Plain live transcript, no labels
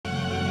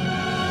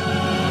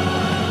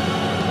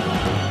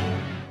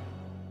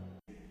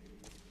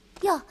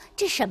哟，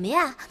这什么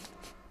呀？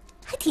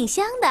还挺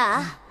香的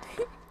啊！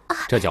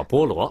这叫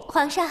菠萝。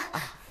皇上。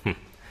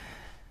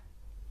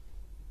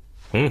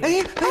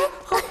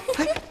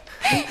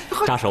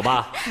扎手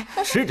吧，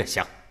吃着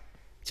香。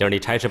今儿你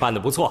差事办得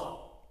不错，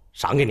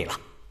赏给你了。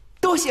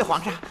多谢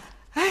皇上。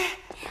哎，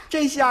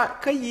这下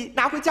可以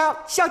拿回家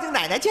孝敬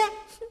奶奶去。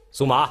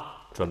苏马，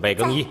准备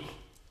更衣。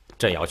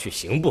朕要去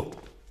刑部，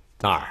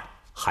那儿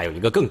还有一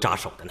个更扎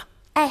手的呢。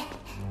哎。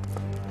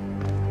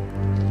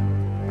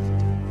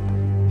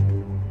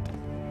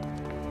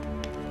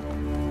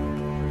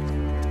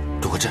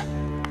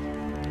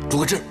 朱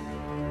国志，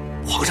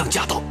皇上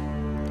驾到！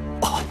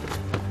哦，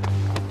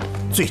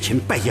罪臣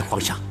拜谒皇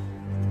上。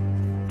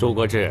朱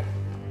国志，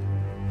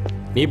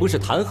你不是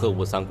弹劾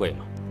吴三桂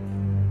吗？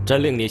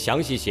朕令你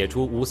详细写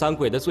出吴三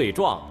桂的罪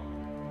状，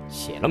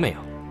写了没有？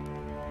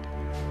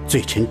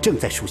罪臣正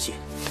在书写。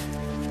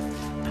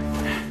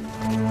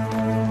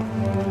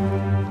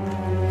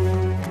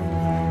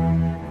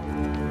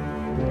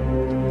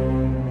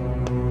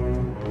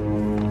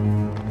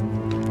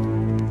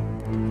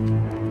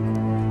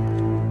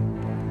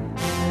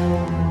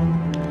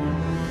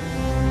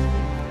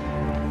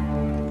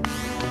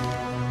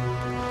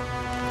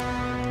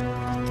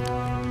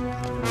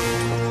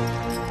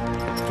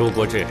 朱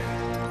国志，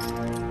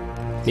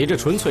你这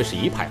纯粹是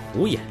一派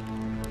胡言，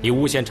你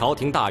诬陷朝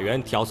廷大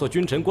员，挑唆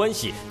君臣关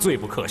系，罪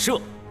不可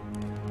赦。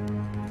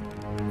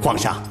皇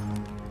上，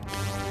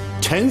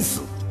臣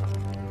死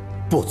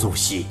不足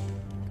惜，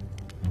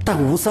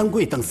但吴三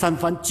桂等三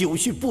藩久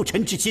蓄不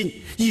臣之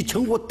心，已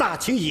成我大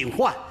清隐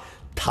患。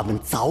他们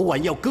早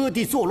晚要割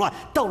地作乱，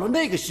到了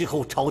那个时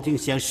候，朝廷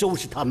想收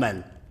拾他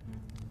们，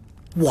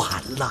晚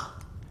了。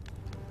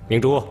明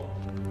珠，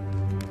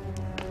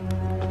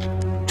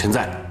臣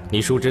在。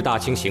 你熟知大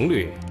清刑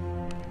律，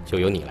就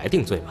由你来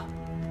定罪吧。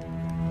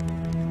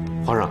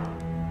皇上，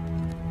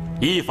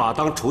依法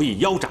当处以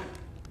腰斩，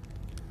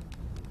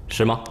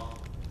是吗？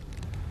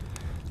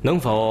能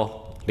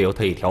否留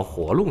他一条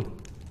活路呢？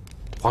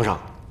皇上，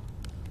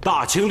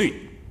大清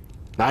律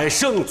乃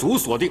圣祖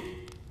所定，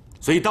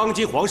虽当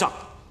今皇上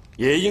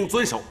也应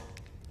遵守。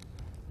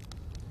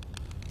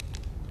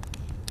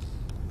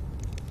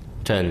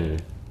朕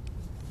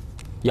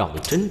要你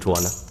斟酌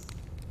呢。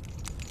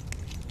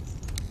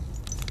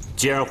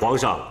 既然皇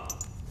上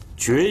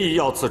决意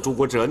要赐朱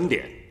国志恩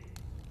典，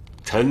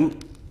臣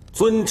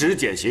遵旨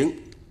减刑，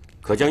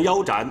可将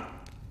腰斩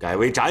改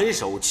为斩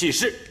首弃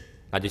市。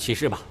那就弃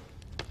市吧。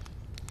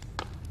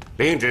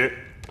领旨。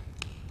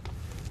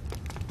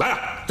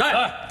来，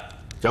在，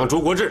将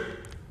朱国志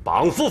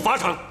绑赴法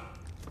场。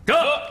这。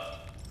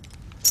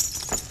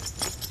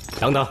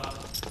等等，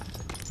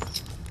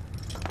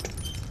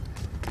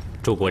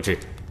朱国志，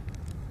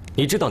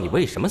你知道你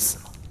为什么死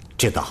吗？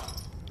知道，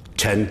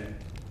臣。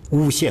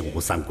 诬陷吴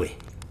三桂，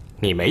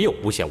你没有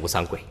诬陷吴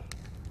三桂。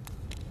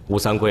吴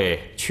三桂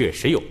确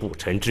实有不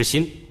臣之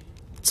心，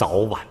早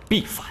晚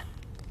必反。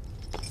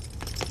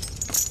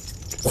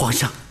皇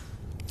上，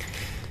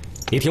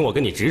你听我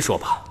跟你直说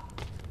吧，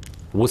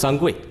吴三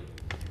桂，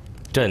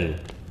朕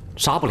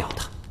杀不了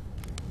他，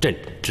朕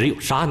只有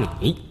杀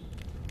你。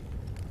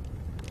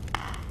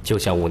就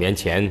像5年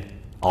前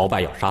鳌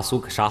拜要杀苏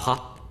克沙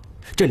哈，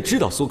朕知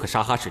道苏克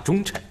沙哈是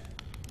忠臣，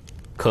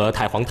可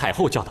太皇太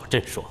后教导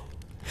朕说。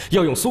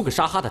 要用苏克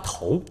沙哈的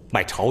头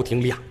买朝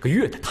廷2个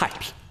月的太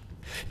平，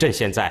朕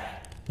现在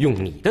用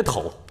你的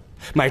头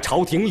买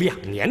朝廷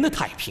2年的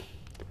太平。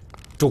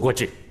朱国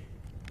志，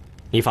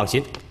你放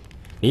心，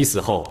你死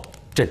后，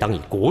朕当以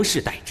国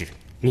事待之，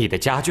你的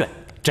家眷，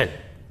朕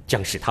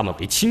将视他们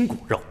为亲骨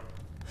肉。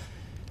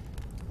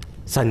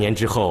3年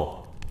之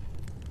后，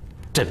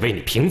朕为你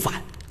平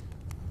反，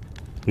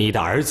你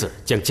的儿子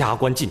将加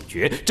官进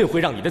爵，朕会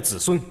让你的子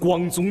孙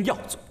光宗耀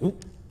祖。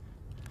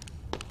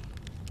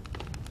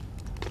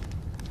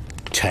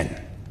 臣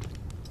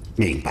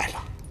明白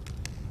了，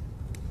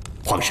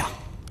皇上，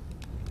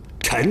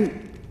臣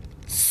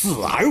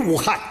死而无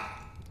憾。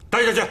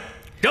带下去。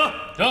这。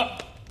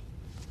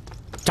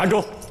站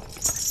住！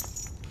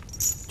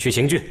去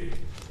刑具。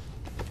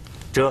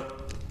这。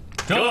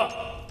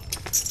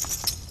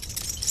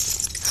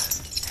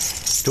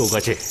朱国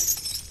志，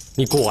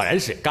你果然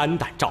是肝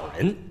胆照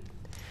人。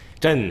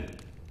朕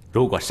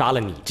如果杀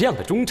了你这样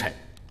的忠臣，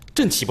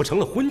朕岂不成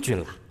了昏君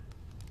了？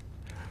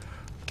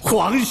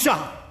皇上。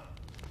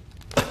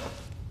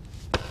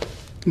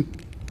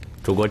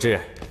 朱国志，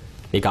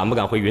你敢不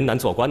敢回云南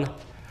做官呢？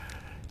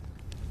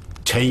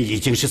臣已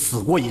经是死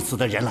过一次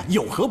的人了，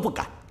有何不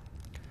敢？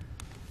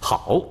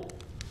好，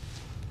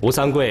吴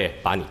三桂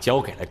把你交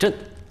给了朕，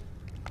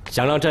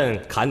想让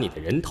朕砍你的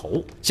人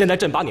头。现在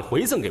朕把你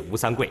回赠给吴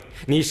三桂，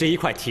你是一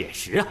块铁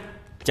石啊，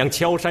将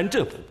敲山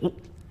震虎。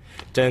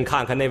朕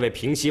看看那位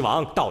平西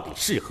王到底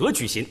是何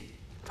居心。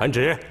传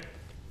旨，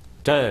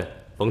朕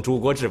封朱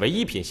国志为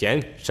1品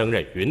衔，升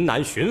任云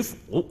南巡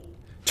抚。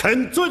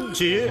臣遵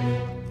旨。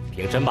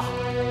 平身吧，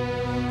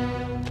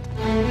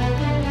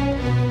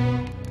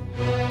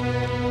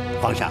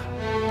皇上，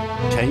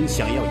臣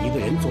想要一个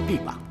人做臂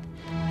膀。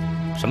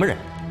什么人？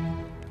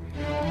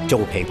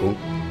周沛公。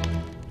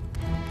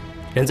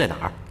人在哪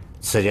儿？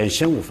此人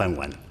身无分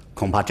文，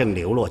恐怕正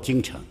流落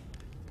京城，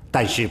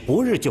但是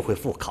不日就会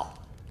复考。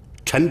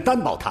臣担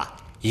保他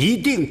一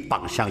定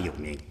榜上有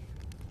名。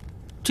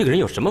这个人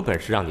有什么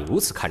本事让你如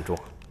此看重？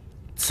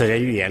此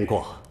人预言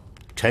过，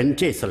臣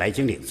这次来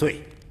京领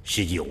罪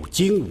是有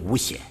惊无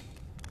险。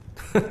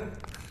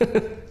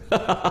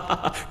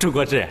朱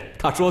国志，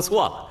他说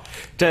错了，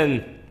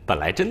朕本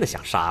来真的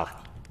想杀了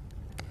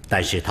你，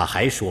但是他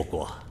还说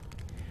过，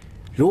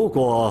如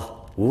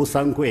果吴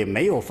三桂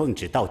没有奉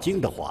旨到京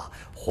的话，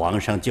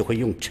皇上就会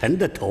用臣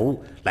的头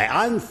来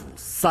安抚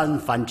三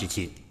藩之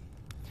心。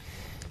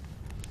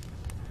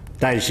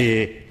但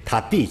是他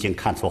毕竟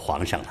看错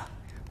皇上了，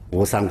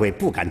吴三桂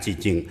不敢进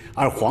京，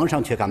而皇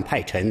上却敢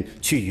派臣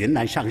去云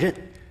南上任。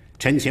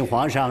臣请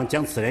皇上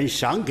将此人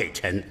赏给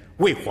臣，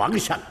为皇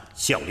上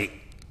效力。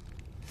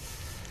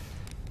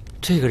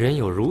这个人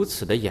有如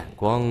此的眼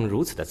光，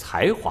如此的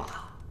才华，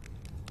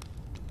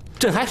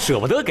朕还舍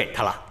不得给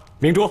他了。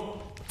明珠，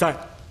在，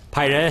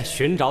派人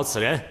寻找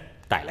此人，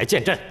带来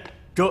见朕。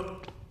这。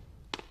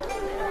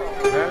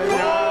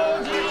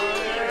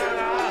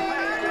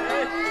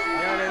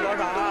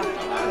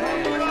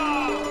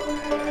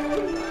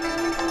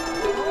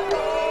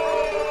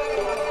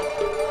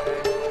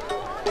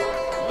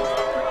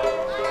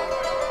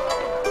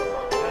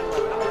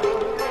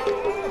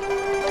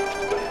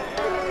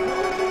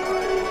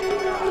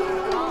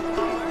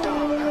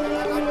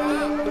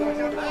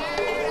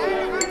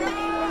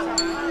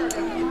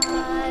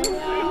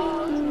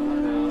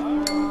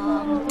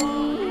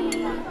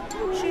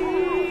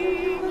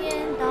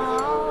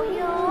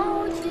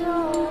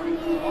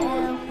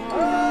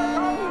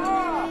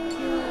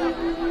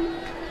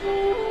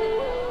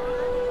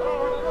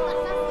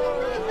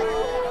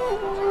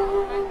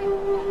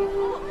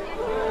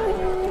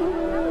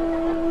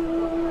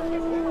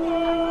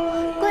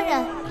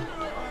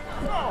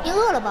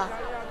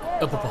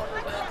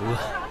不饿。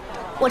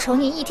我瞅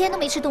你一天都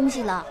没吃东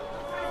西了。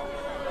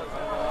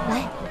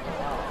来，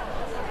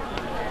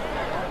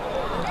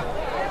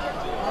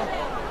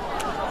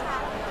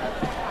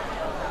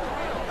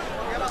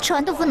吃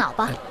完豆腐脑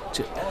吧。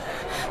这，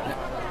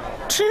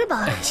吃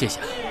吧。哎，谢谢。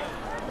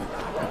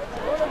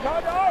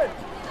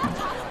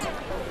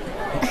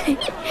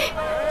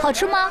好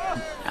吃吗？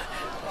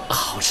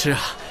好吃啊！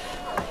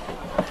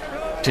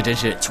这真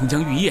是琼浆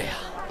玉液呀！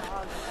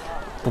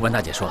不瞒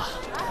大姐说，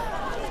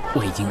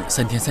我已经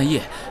3天3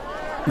夜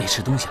没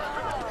吃东西了。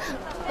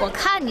我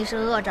看你是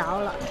饿着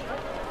了。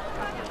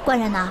官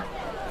人呐，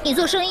你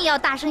做生意要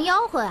大声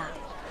吆喝啊，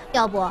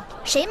要不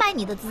谁买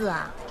你的字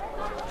啊？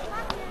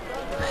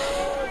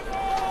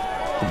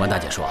不瞒大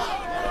姐说，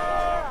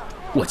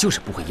我就是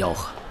不会吆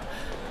喝。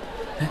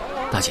哎，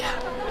大姐，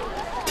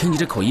听你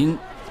这口音，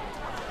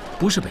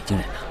不是北京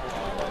人呐？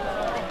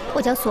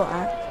我叫索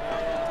儿，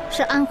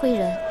是安徽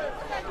人，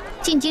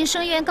进京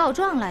申冤告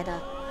状来的。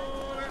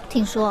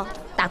听说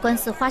打官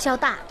司花销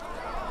大，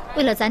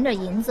为了攒点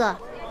银子，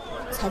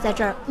才在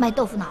这儿卖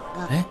豆腐脑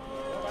的。哎，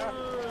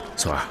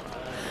索儿，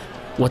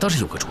我倒是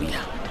有个主意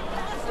啊。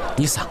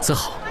你嗓子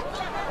好，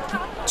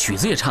曲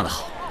子也唱得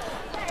好，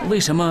为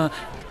什么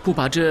不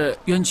把这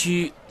冤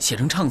屈写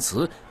成唱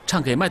词，唱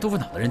给卖豆腐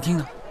脑的人听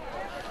呢？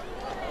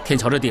天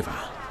桥这地方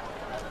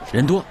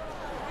人多，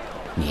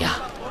你呀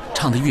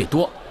唱得越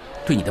多，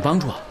对你的帮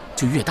助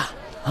就越大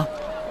啊。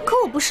可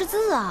我不识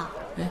字啊。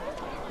哎，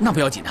那不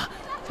要紧啊，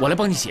我来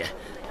帮你写，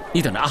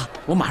你等着啊，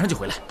我马上就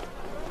回来。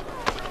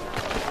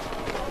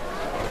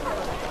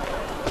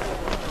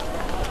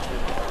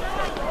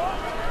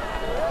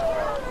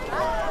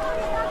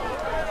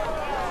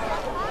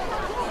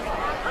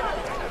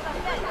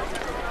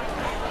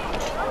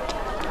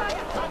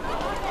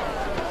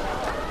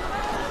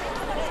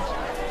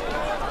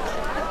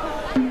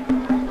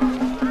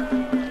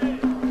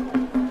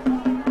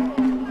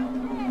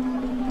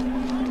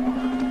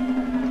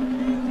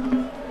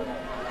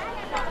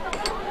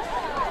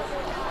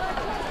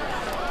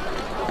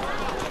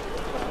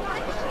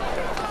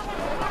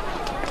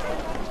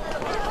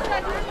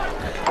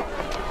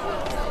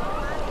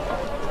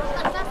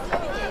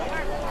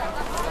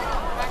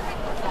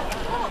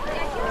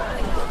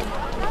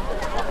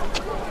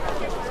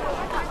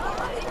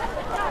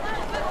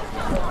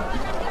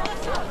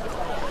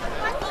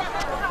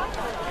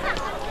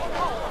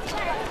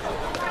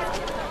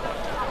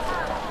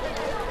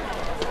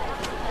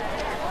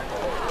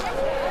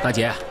大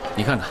姐，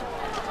你看看。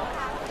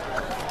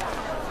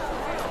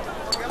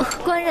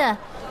官人，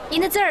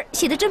您的字儿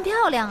写得真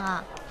漂亮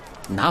啊！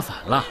拿反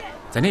了，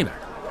在那边呢。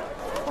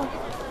哦，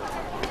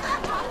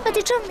那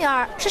这正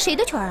面是谁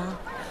的圈啊？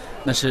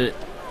那是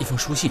一封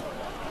书信。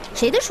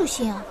谁的书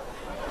信啊？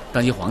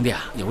当今皇帝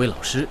啊，有位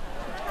老师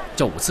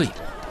叫武次友，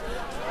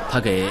他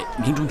给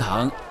明中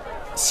堂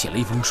写了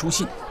一封书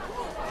信，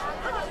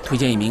推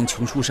荐一名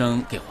穷书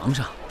生给皇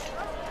上。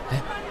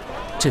哎，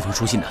这封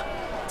书信呢，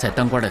在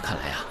当官的看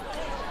来啊，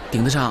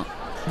顶得上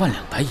1万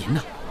两白银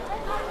呢。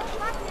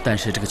但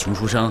是这个穷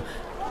书生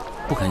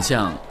不肯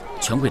向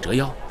权贵折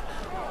腰，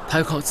他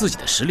要靠自己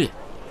的实力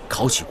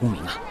考取功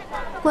名啊。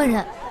官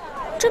人，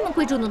这么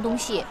贵重的东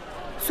西，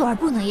索儿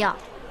不能要。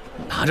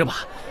拿着吧，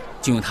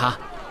就用它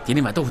点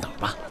那碗豆腐脑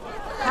吧。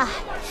哎，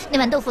那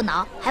碗豆腐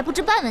脑还不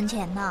值半文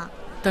钱呢。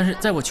但是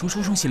在我穷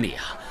书生心里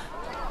啊，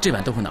这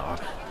碗豆腐脑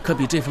可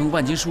比这封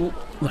万金书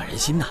暖人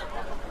心呐。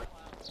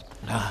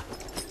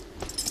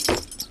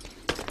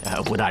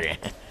吴大人，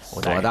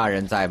左大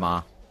人在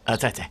吗？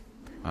在。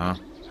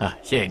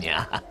谢谢您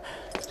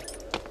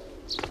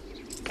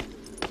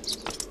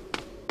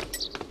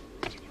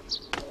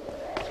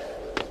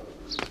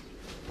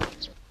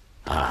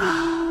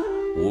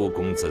吴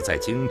公子在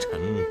京城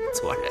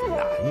做人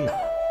难呐，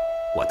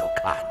我都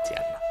看见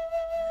了。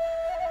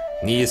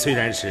你虽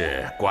然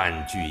是官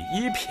居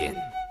一品，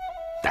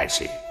但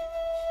是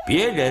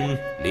别人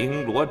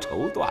绫罗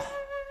绸缎，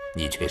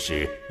你却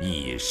是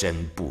一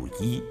身布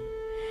衣；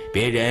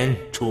别人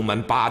出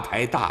门八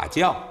抬大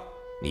轿，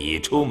你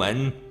出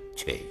门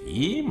却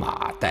以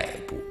马代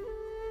步。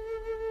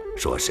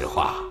说实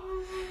话，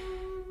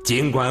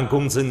尽管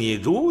公子你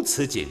如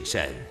此谨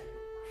慎，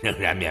仍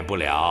然免不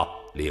了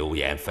流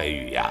言蜚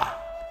语呀。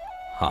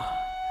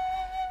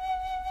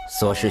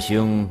左师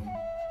兄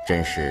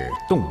真是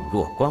洞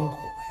若观火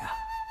呀！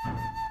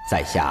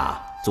在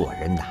下做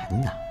人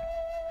难呐，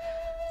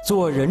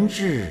做人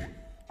质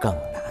更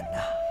难呐。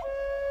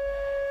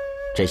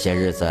这些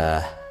日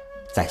子，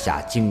在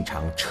下经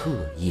常彻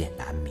夜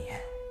难眠，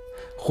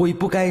悔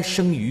不该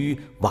生于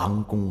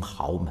王公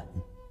豪门，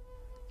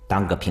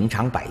当个平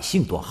常百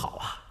姓多好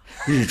啊！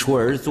日出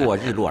而作，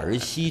日落而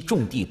息，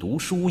种地读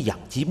书，养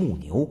鸡牧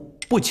牛，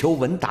不求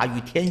闻达于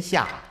天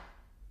下，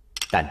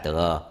但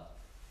得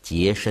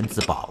洁身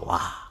自保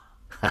啊！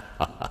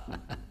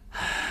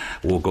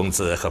吴公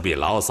子何必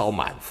牢骚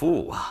满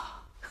腹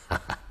啊？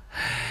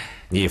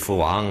你父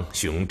王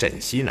雄镇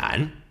西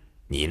南，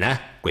你呢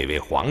贵为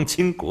皇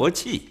亲国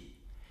戚，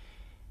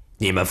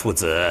你们父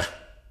子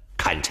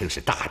堪称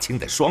是大清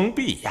的双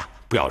璧呀！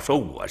不要说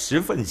我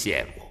十分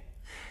羡慕，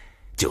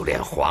就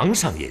连皇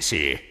上也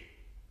是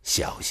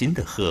小心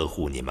的呵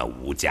护你们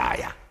吴家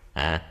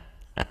呀！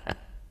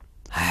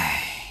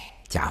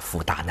家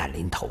父大难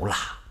临头了，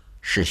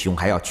师兄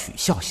还要取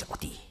笑小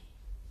弟。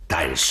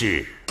但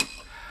是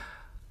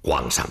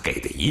皇上给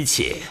的一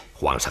切，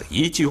皇上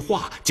一句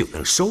话就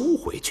能收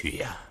回去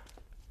呀。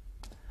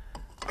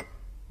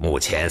目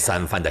前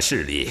三藩的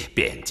势力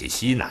遍及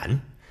西南，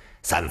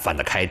三藩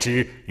的开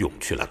支用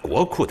去了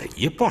国库的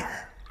一半，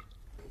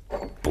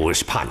不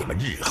是怕你们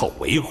日后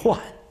为患，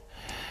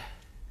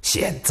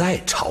现在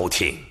朝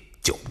廷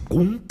就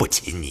供不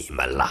起你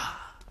们了。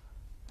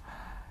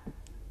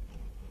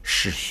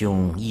师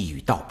兄一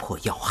语道破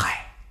要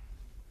害。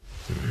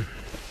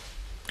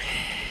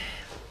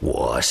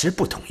我是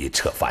不同意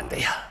撤藩的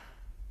呀。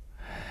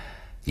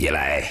一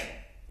来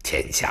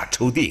天下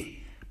初定，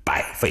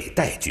百废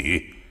待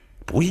举，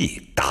不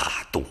宜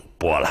大动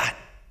波澜；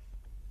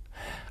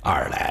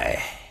二来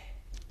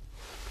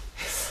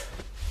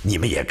你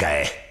们也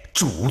该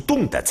主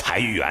动的裁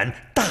员，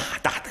大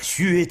大的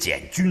削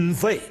减军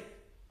费，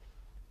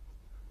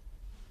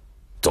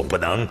总不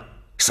能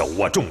手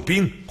握重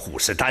兵，虎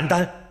视眈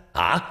眈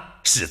啊，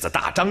狮子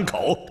大张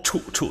口，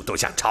处处都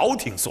向朝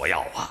廷索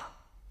要啊。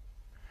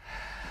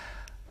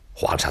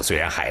皇上虽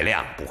然海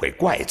量，不会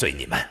怪罪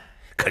你们，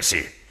可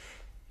是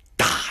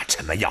大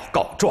臣们要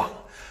告状，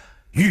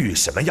御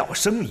史们要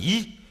生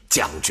疑，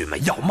将军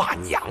们要骂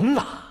娘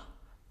啊！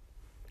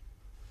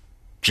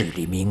至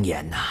理名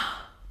言呐！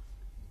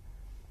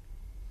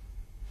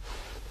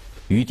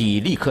余弟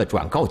立刻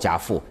转告家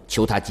父，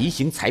求他急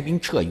行裁兵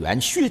撤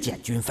员，削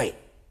减军费。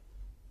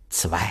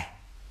此外，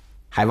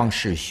还望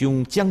师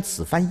兄将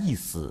此番意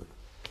思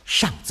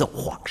上奏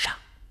皇上。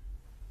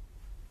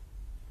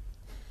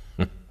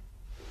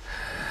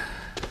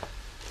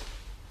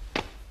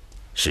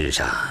世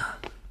上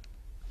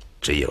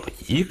只有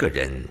一个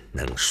人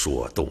能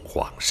说动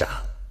皇上，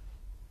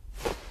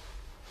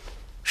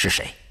是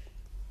谁？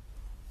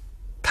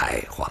太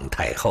皇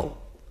太后。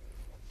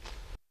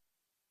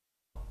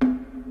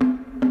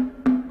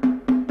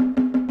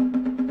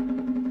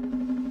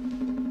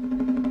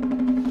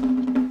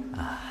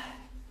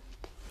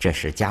这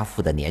是家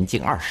父的年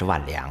敬20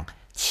万两，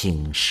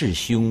请师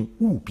兄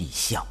务必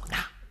晓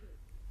纳。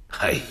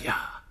哎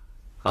呀，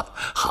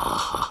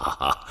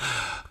好，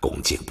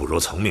恭敬不如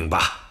从命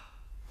吧。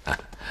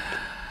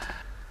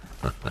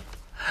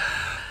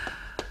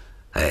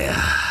哎呀，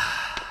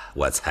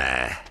我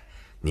猜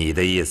你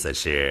的意思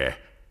是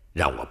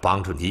让我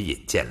帮助你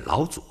引荐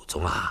老祖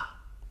宗啊？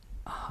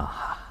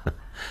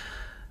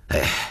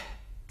哎，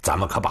咱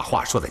们可把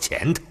话说在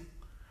前头，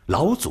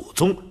老祖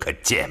宗可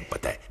见不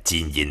得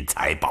金银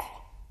财宝。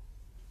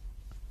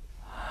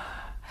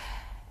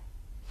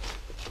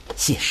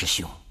谢师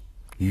兄，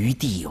余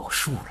弟有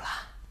数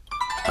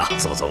了。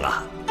祖宗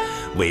啊，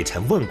微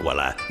臣问过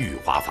了御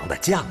花坊的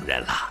匠人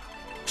了，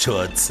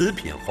说此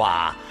品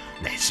花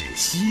乃是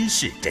稀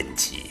世珍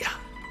奇呀！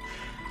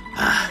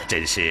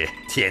真是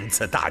天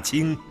赐大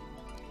清，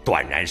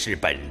断然是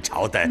本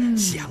朝的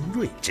祥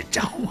瑞之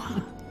兆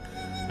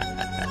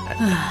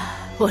啊！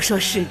我说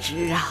世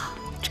侄啊，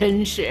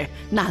真是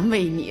难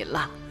为你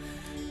了。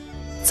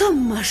这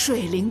么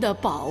水灵的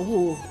宝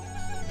物，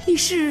你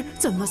是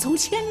怎么从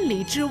千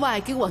里之外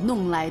给我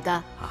弄来的？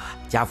啊，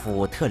家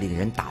父特令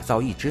人打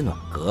造一只暖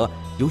阁，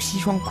由西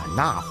双版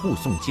纳护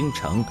送京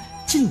城，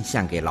进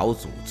献给老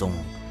祖宗。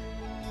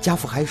家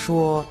父还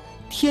说，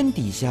天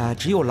底下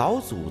只有老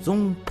祖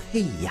宗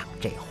配养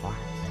这花。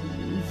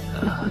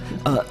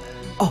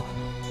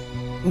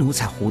奴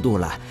才糊涂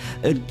了，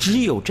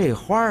只有这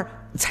花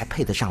才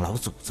配得上老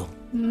祖宗。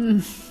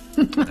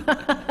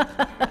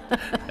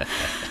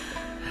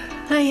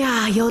哎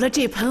呀，有了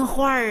这盆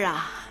花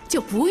啊，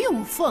就不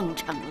用奉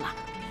承了。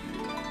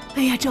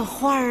哎呀，这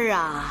花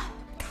啊，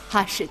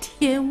它是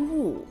天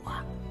物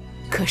啊。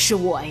可是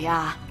我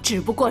呀，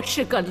只不过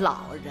是个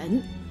老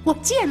人，我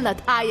见了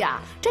它呀，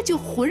这就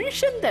浑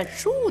身的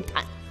舒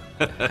坦。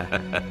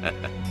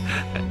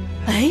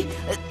哎，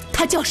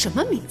它叫什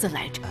么名字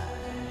来着？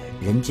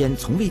人间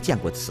从未见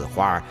过此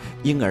花，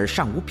因而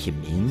尚无品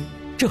名，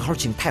正好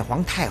请太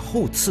皇太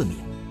后赐名。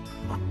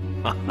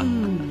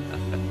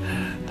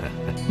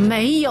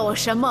没有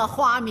什么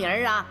花名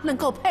啊能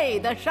够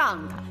配得上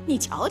它。你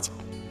瞧瞧，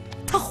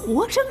它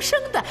活生生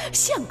的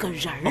像个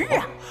人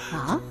儿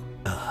啊！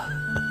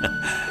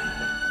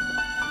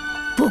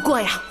不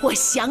过呀，我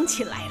想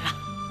起来了，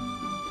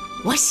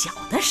我小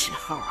的时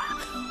候啊，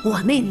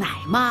我那奶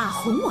妈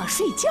哄我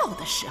睡觉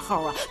的时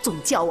候啊，总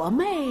叫我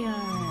妹儿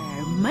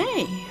妹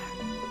儿。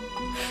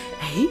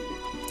哎，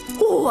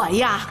我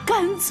呀，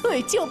干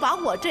脆就把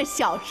我这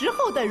小时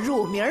候的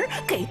乳名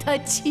给她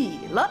起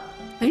了。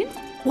哎，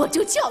我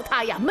就叫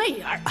她呀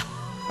妹儿。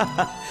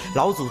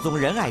老祖宗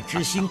仁爱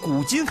之心，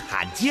古今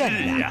罕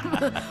见呀。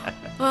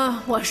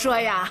我说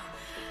呀，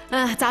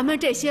咱们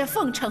这些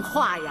奉承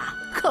话呀，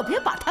可别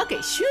把它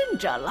给熏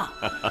着了。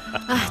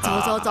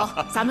走，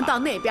咱们到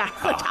那边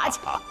喝茶去。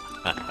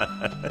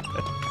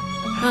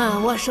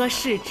我说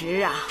世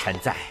侄啊，臣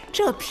在。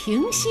这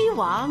平西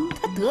王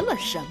他得了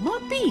什么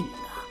病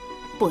啊，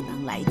不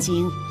能来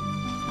京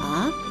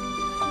啊？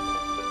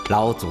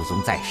老祖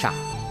宗在上，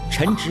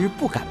臣侄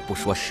不敢不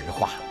说实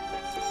话。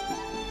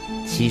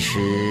其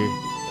实，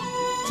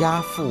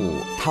家父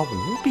他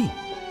无病，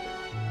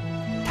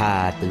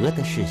他得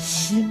的是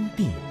心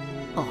病。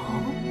哦，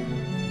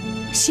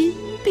心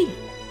病。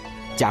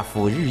家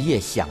父日夜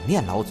想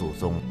念老祖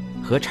宗，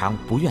何尝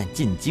不愿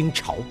进京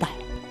朝拜？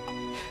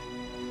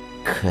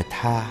可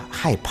他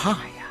害怕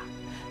呀，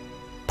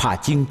怕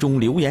京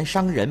中流言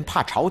伤人，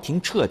怕朝廷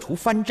撤除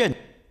藩镇，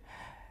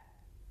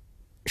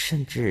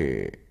甚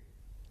至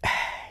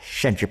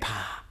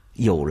怕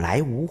有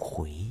来无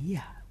回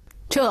呀。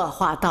这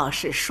话倒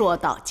是说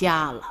到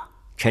家了。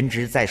臣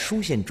侄在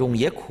书信中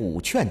也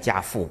苦劝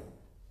家父，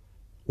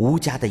吴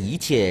家的一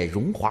切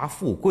荣华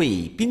富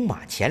贵、兵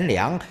马钱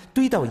粮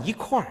堆到一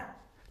块儿，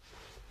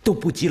都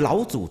不及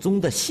老祖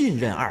宗的信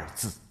任二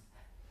字。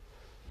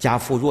家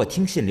父若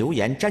听信流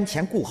言，瞻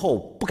前顾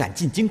后，不敢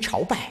进京朝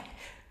拜，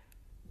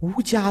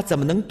吴家怎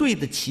么能对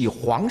得起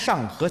皇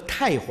上和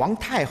太皇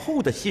太后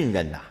的信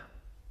任呢？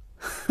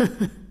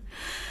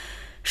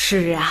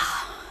是啊，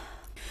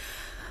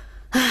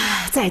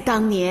在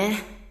当年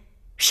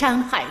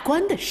山海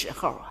关的时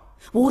候啊，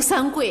吴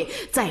三桂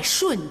在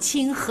顺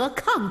清和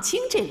抗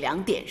清这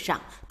2点上，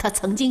他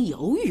曾经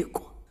犹豫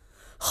过。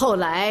后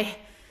来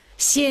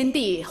先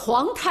帝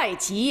皇太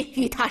极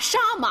与他杀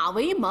马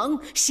为盟，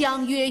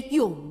相约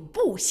永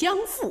不相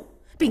负，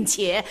并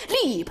且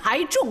力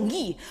排众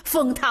议，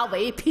封他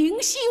为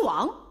平西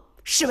王，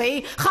是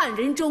为汉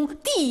人中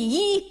第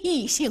一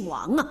异姓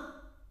王啊。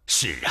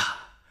是啊，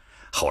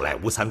后来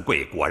吴三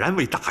桂果然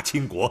为大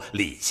清国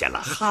立下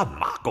了汗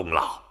马功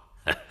劳，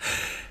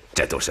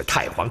这都是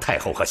太皇太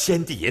后和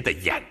先帝爷的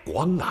眼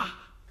光啊。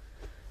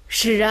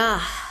是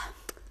啊，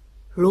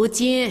如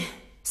今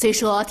虽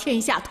说天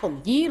下统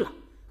一了，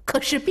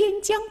可是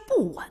边疆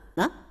不稳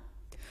呢。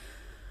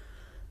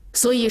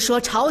所以说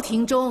朝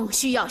廷中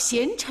需要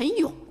贤臣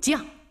勇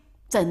将，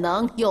怎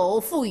能有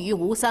负于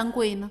吴三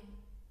桂呢？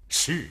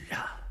是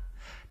啊，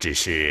只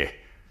是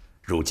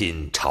如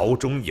今朝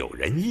中有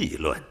人议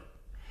论，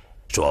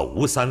说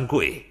吴三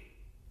桂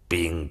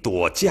兵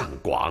多将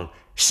广，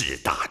势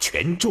大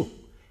权重，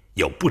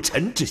有不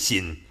臣之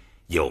心，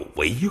有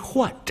为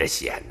患之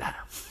嫌呐。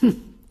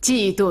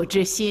嫉妒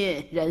之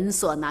心，人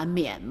所难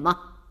免嘛。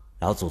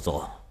老祖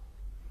宗，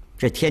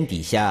这天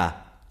底下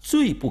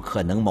最不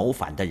可能谋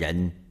反的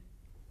人，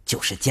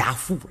就是家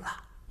父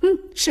了。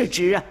世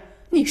侄啊，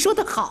你说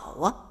得好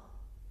啊，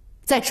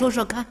再说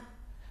说看。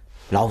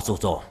老祖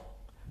宗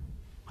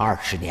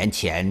，20年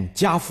前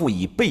家父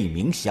以背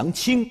明降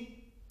清，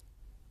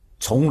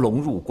从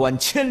龙入关，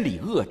千里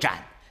恶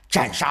战，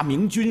斩杀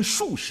明军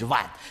数十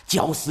万，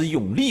绞死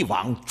永历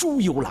王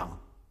朱由榔。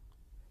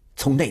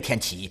从那天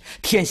起，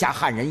天下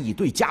汉人已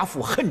对家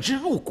父恨之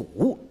入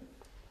骨，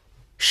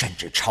甚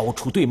至超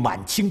出对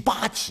满清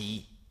八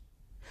旗。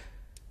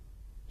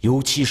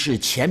尤其是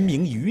前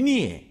明余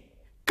孽，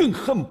更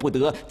恨不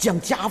得将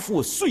家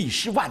父碎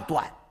尸万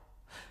段。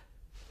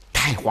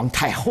太皇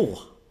太后啊，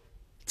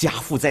家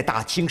父在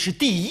大清是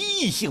第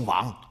一异姓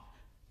王，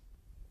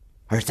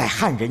而在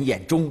汉人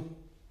眼中，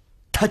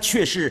他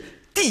却是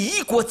第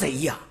一国贼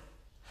呀。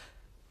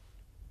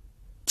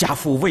家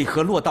父为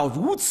何落到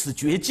如此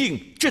绝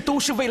境？这都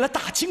是为了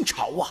大清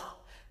朝啊！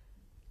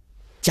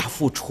家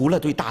父除了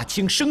对大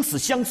清生死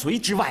相随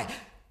之外，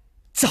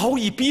早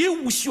已别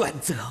无选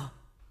择。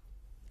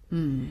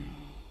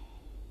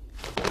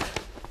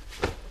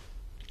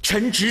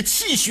臣侄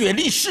泣血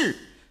立誓，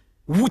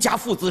吴家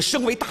父子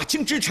生为大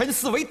清之臣，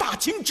死为大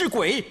清之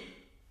鬼，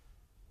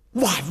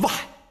万万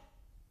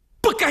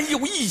不敢有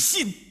异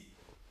心。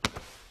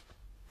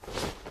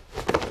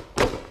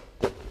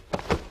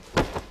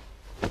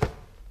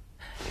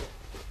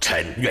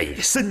臣愿以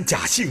身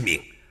家性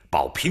命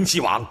保平西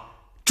王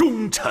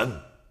忠诚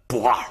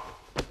不二。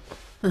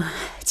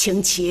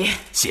请起。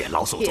谢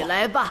老祖宗。起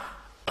来吧，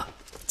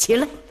起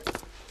来。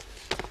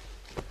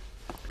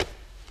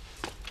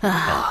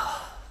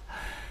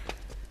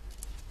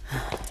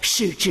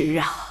世侄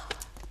啊，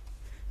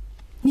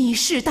你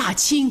视大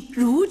清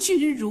如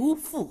君如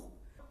父，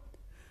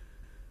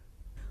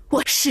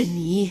我视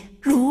你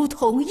如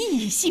同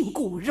异性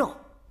骨肉。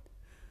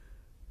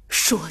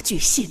说句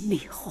心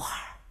里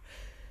话，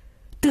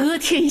得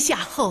天下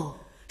后，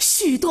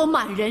许多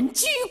满人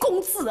居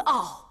功自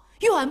傲，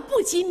远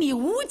不及你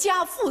吴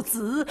家父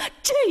子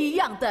这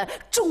样的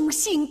忠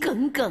心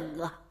耿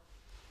耿啊！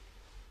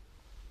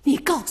你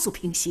告诉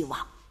平西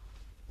王，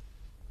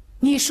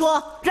你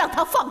说让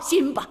他放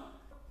心吧，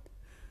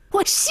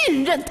我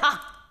信任他，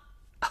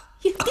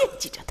也惦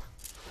记着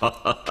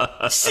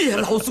他。谢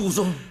老祖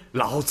宗。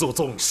老祖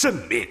宗圣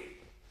命。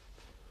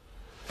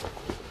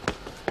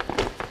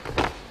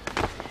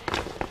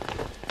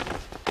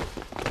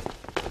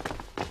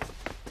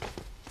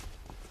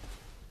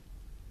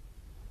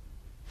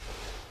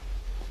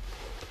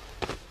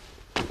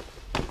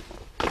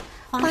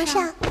皇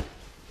上，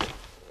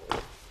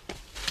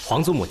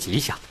皇祖母吉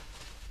祥。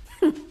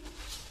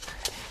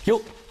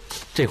哟，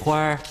这花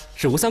儿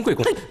是吴三桂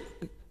公主。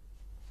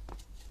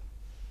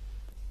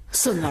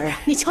孙儿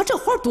啊，你瞧这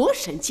花多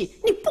神气，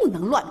你不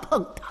能乱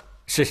碰它。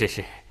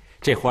是，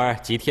这花儿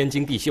集天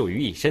经地秀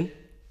于一身。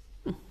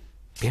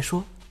别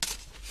说，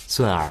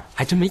孙儿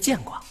还真没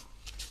见过。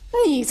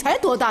你才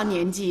多大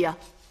年纪呀？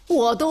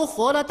我都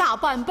活了大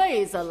半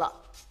辈子了，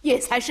也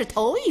才是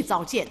头一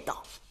遭见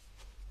到。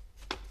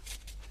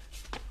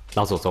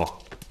老祖宗，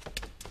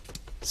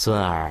孙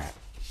儿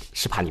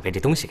是怕你被这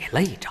东西给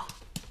累着。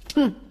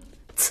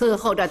伺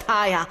候着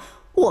他呀，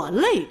我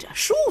累着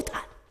舒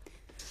坦。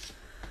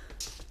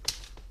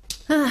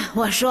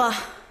我说，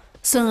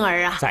孙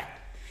儿啊，在，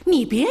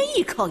你别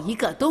一口一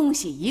个东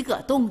西一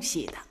个东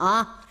西的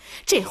啊！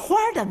这花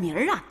的名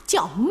儿啊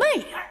叫媚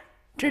儿，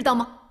知道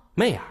吗？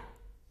媚儿，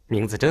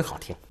名字真好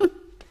听。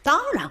当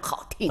然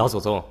好听。老祖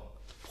宗，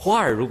花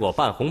儿如果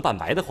半红半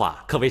白的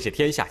话，可谓是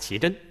天下奇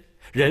珍；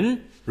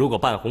人如果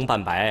半红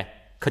半白，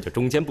可就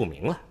中间不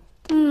明了。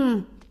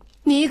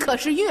你可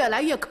是越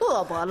来越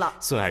刻薄了。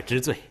孙儿知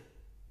罪。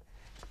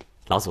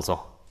老祖宗，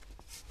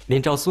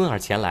您召孙儿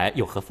前来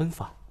有何吩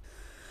咐？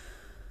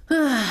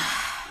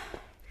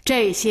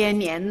这些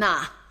年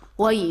呐，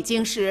我已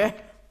经是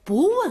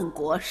不问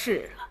国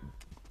事了。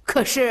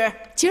可是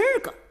今儿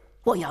个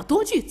我要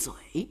多句嘴，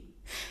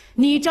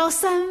你召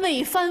3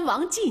位藩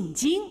王进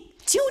京，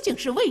究竟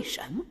是为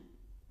什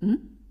么？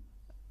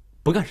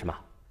不干什么？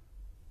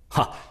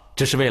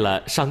只是为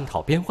了商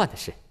讨边患的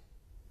事。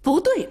不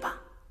对吧？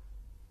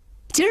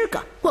今儿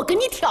个我跟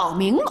你挑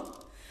明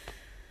了，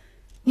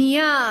你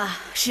呀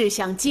是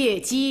想借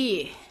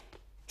机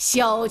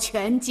削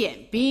权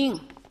减兵，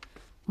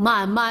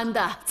慢慢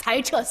的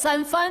裁撤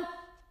3藩，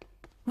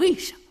为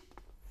什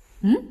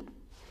么？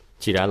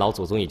既然老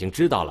祖宗已经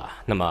知道了，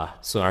那么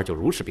孙儿就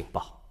如实禀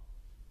报。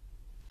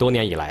多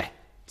年以来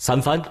，3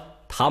藩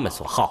他们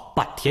所好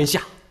半天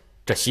下，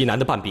这西南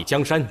的半壁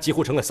江山几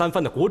乎成了3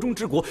藩的国中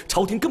之国，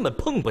朝廷根本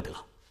碰不得。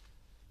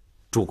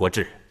朱国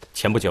治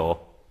前不久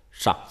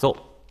上奏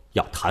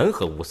要弹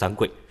劾吴三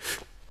桂，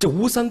这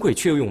吴三桂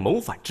却又用谋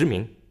反之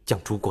名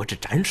将朱国治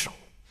斩首。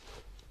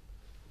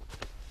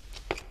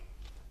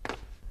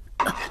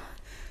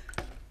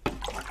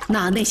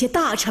那些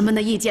大臣们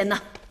的意见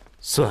呢？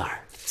孙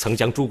儿曾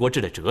将朱国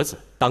治的折子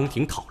当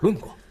庭讨论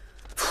过，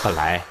本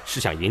来是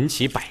想引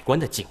起百官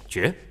的警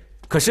觉，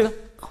可是呢，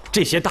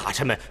这些大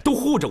臣们都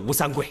护着吴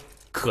三桂，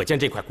可见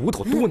这块骨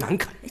头多难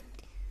啃。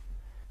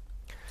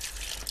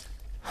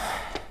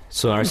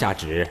孙儿下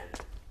旨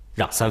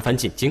让3藩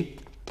进京，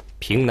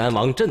平南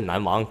王、镇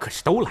南王可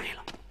是都来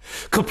了，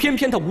可偏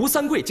偏他吴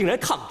三桂竟然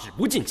抗旨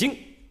不进京。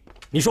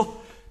你说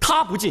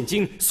他不进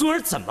京，孙儿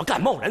怎么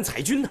敢贸然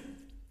裁军呢？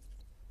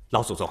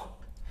老祖宗，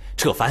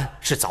撤藩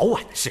是早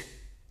晚的事，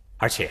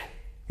而且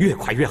越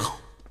快越好。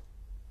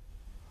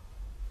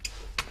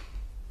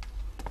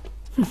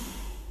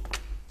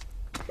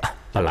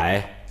本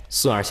来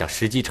孙儿想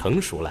时机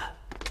成熟了，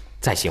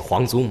再请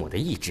皇祖母的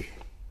懿旨。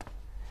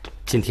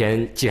今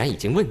天既然已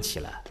经问起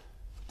了，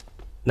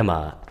那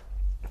么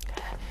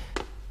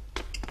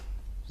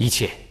一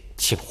切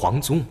请皇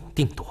祖母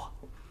定夺。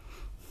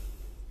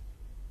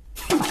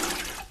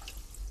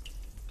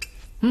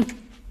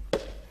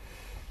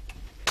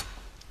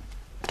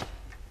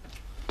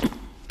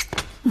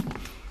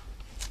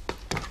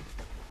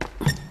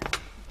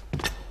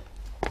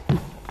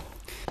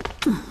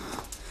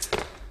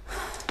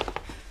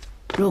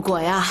如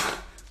果呀，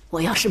我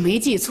要是没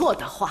记错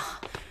的话，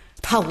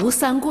他吴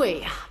三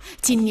桂呀，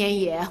今年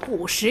也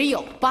50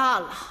有8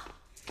了。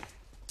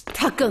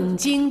他耿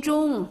精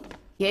忠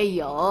也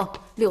有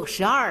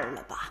62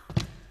了吧？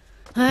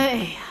哎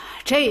呀，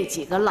这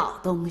几个老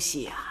东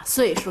西啊，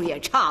岁数也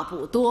差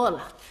不多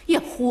了，也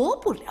活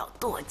不了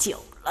多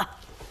久了。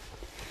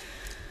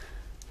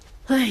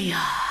哎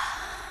呀，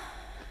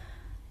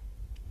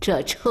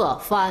这撤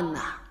藩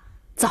呐，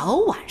早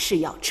晚是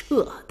要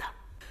撤的。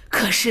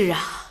可是啊，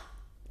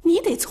你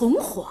得从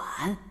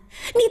缓，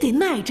你得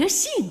耐着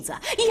性子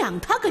养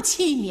他个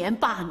7年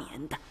8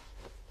年的。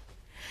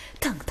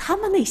等他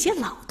们那些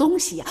老东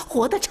西呀，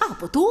活得差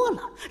不多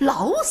了，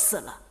老死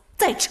了，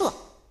再撤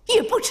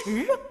也不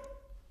迟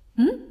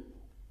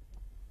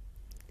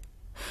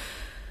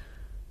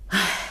啊。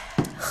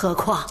何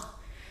况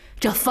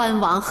这藩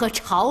王和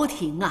朝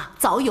廷啊，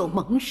早有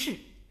盟誓。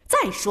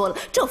再说了，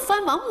这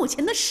藩王目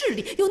前的势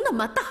力又那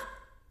么大，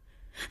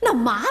那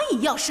蚂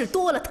蚁要是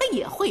多了，他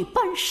也会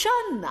搬山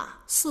呐，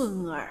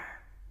孙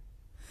儿。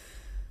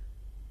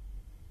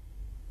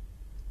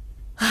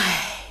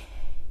哎，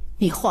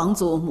你皇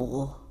祖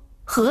母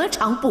何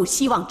尝不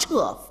希望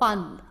撤藩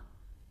呢？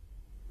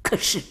可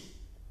是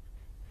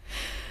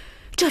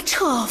这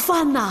撤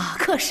藩呐，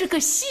可是个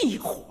细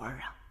活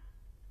啊。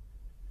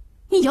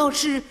你要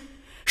是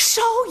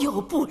稍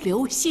有不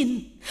留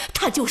心，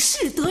他就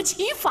适得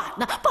其反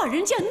呐，把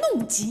人家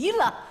弄急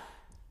了，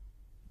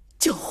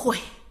就会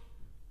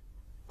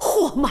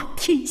祸满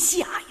天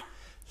下呀！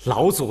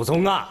老祖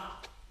宗啊，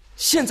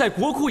现在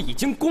国库已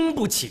经供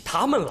不起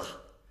他们了，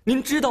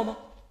您知道吗？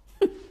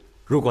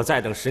如果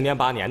再等10年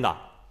8年的，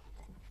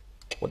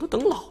我都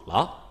等老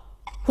了。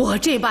我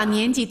这把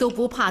年纪都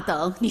不怕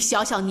等，你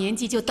小小年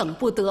纪就等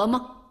不得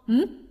吗？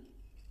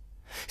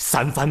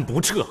三藩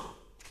不撤，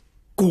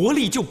国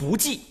力就不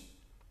济。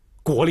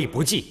国力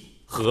不济，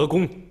河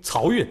工、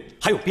漕运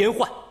还有边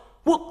患，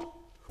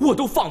我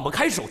都放不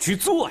开手去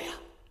做呀。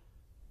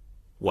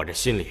我这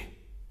心里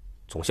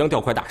总像掉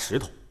块大石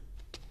头，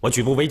我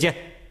举步维艰。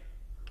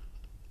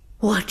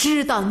我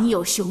知道你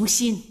有雄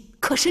心，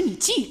可是你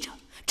记着，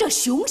这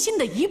雄心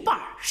的一半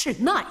是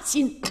耐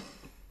心。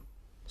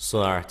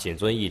孙儿谨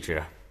遵懿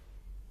旨。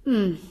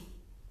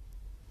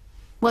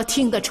我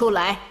听得出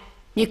来，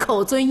你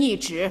口遵懿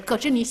旨，可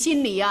是你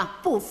心里呀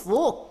不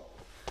服。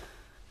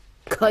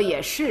可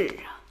也是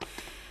啊，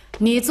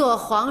你做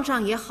皇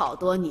上也好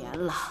多年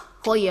了，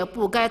我也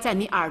不该在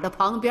你耳朵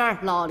旁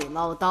边唠里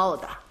唠叨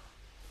的。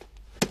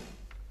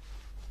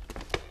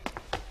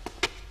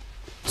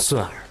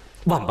孙儿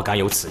万不敢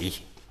有此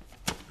意，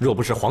若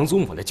不是皇祖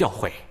母的教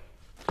诲，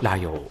哪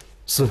有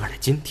孙儿的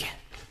今天？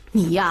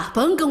你呀，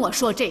甭跟我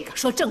说这个，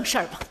说正事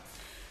儿吧。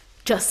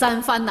这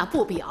三藩呢，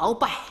不比鳌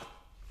拜，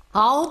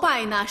鳌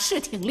拜呢是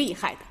挺厉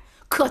害的，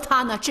可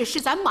他呢只是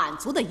咱满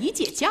族的一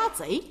介家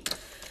贼。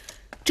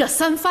这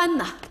三藩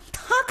呢，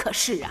他可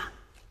是啊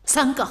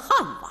3个汉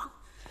王，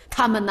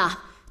他们呢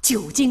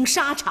久经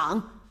沙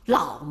场，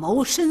老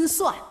谋深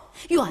算，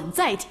远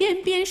在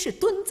天边，是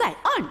蹲在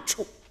暗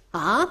处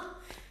啊。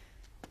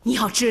你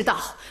要知道，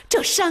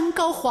这山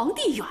高皇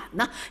帝远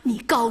呢，你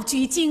高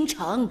居京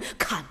城，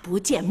看不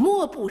见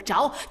摸不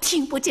着，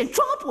听不见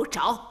抓不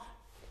着，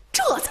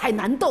这才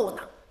难斗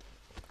呢，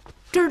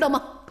知道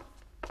吗？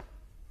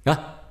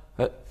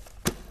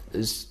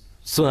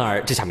孙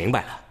儿这下明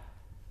白了。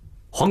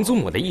皇祖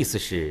母的意思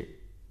是，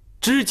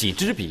知己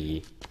知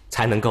彼，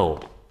才能够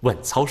稳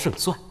操胜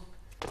算。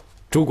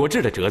朱国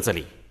志的折子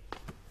里，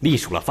隶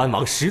属了藩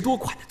王10多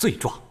款的罪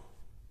状。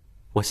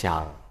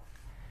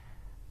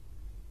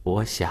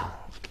我想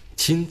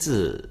亲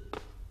自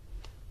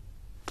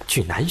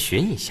去南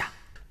巡一下，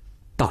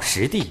到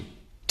实地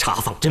查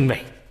访真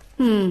伪。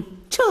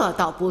这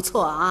倒不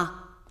错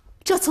啊。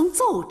这从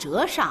奏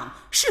折上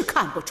是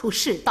看不出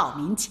世道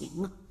民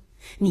情啊。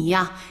你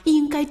呀，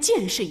应该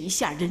见识一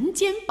下人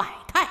间百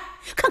态，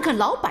看看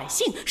老百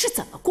姓是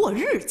怎么过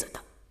日子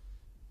的。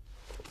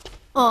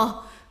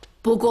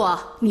不过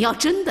你要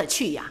真的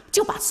去呀，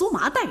就把苏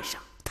麻带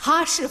上，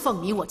他侍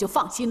奉你，我就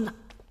放心了。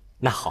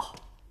那好，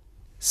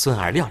孙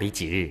儿料理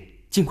几日，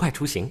尽快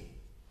出行。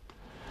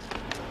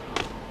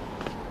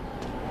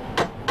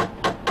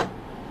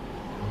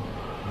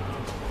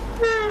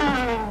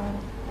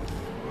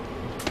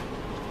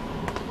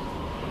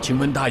请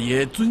问大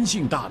爷尊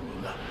姓大名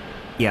啊？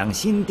养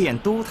心殿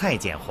都太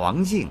监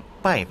黄敬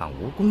拜访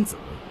吴公子。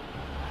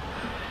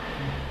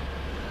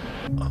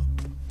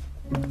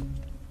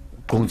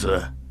公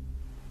子，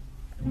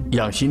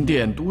养心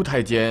殿都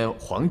太监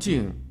黄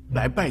敬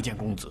来拜见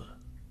公子。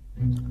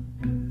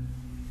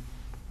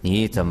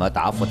你怎么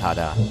答复他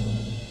的？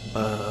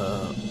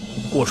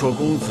我说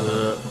公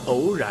子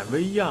偶染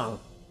微恙，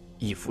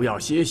已服药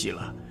歇息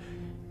了，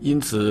因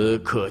此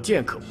可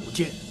见可不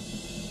见。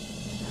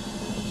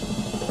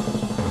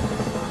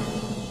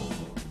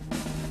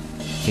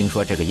听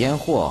说这个烟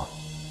货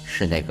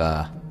是那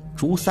个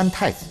诛三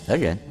太子的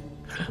人？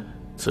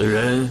此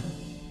人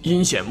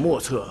阴险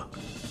莫测，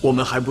我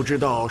们还不知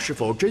道是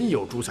否真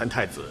有诛三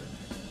太子。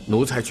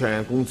奴才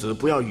劝公子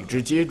不要与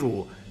之接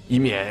触，以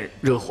免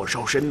惹火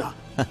烧身呐。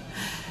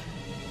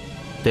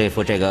对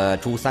付这个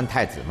朱三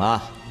太子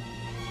嘛，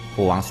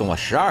父王送我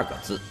12个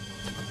字：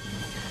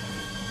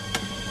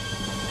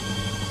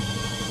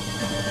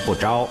不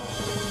招，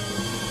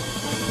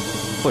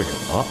不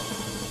惹，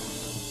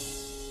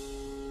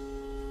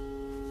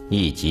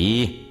一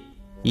急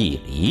一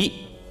离，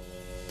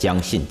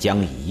将信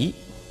将疑。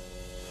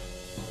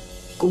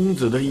公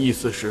子的意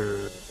思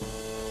是？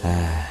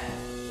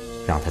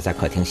让他在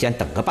客厅先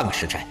等个半个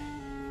时辰，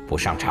不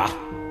上茶，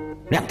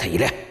晾他一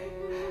晾，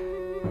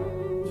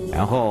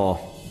然后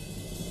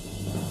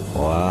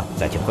我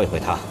再去会会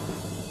他，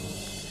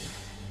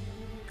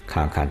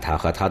看看他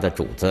和他的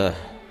主子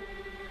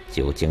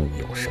究竟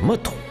有什么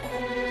突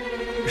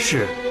破。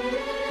是，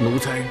奴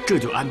才这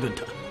就安顿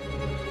他。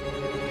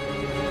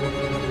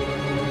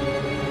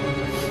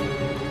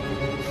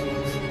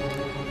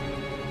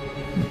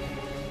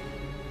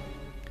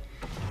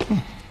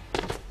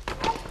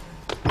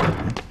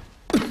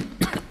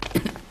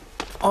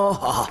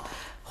哦，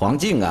黄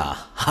敬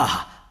啊，哈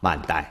哈，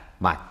慢待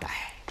慢待。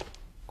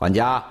管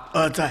家，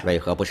在。为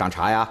何不上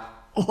茶呀？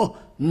哦，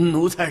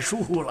奴才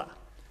疏忽了。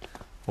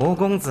吴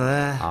公子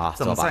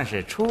总坐吧算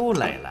是出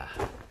来了，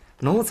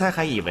奴才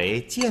还以为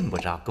见不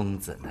着公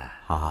子呢。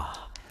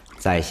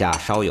在下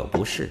稍有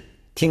不适，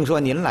听说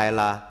您来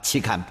了，岂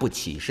敢不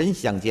起身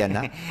相见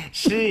呢？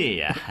是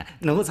呀，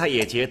奴才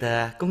也觉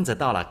得公子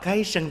到了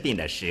该生病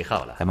的时候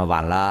了。这么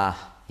晚了，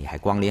你还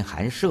光临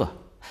寒舍，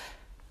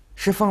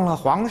是奉了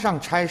皇上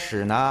差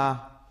使呢，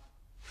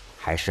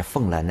还是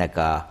奉了那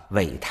个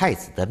韦太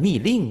子的密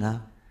令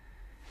啊？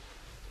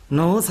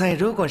奴才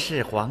如果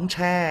是皇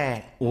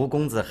差，吴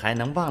公子还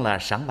能忘了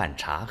赏碗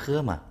茶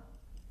喝吗？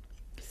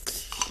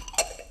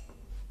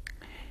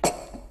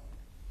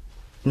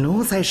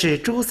奴才是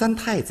朱三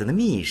太子的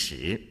密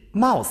使，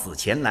冒死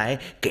前来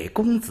给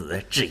公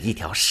子指一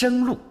条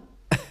生路。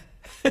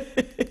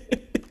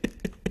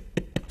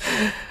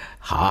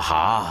好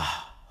好，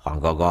黄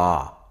哥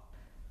哥，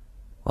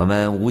我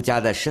们吴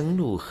家的生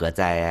路何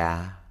在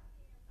呀？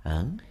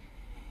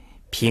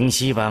平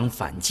西王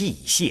反击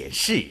已泄，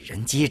世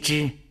人皆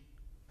知。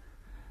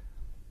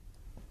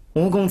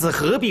吴公子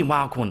何必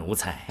挖苦奴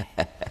才？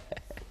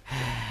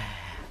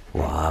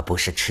我不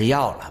是吃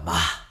药了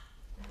吗？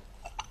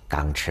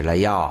刚吃了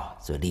药，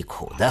嘴里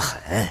苦得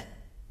很。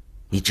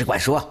你只管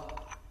说。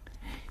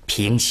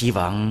平西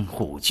王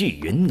虎踞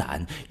云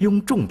南，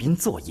拥重兵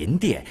做银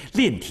殿，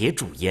炼铁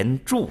煮盐，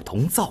铸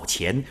铜造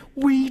钱，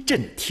威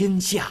震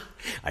天下。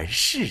而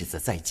世子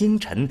在京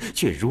城，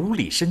却如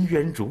履深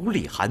渊，如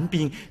履寒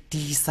冰，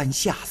低三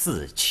下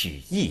四，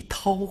曲意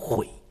韬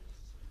晦。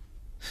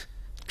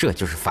这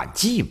就是反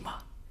击嘛！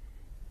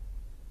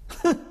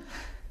哼，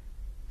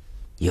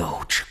幼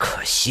稚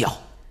可笑。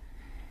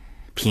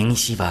平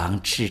西王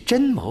是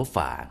真谋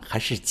反还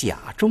是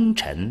假忠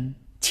臣，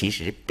其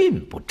实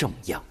并不重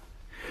要，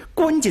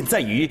关键在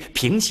于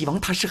平西王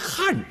他是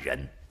汉人，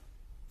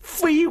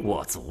非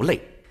我族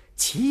类，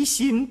其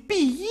心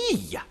必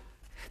异呀。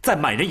在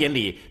满人眼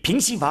里，平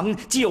西王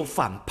既有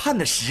反叛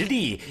的实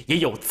力，也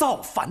有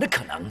造反的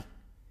可能。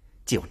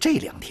就这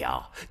2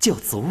条，就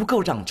足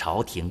够让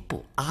朝廷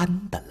不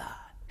安的了。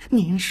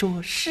您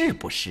说是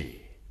不是？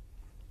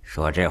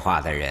说这话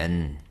的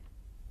人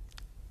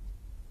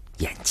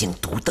眼睛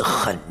毒得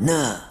很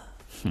呢。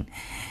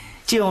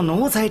就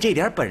奴才这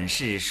点本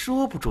事，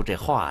说不出这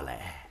话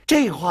来。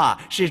这话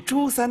是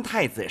朱三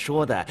太子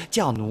说的，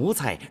叫奴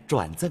才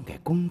转赠给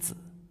公子。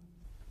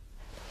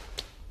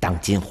当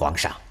今皇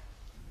上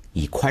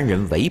以宽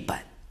仁为本，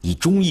以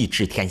忠义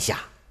治天下，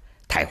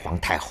太皇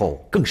太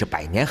后更是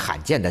百年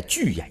罕见的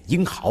巨眼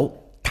英豪，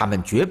他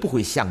们绝不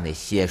会像那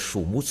些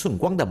鼠目寸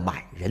光的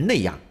满人那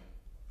样，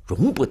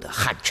容不得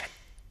汉臣。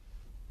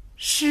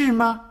是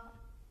吗？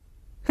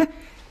哼，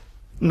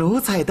奴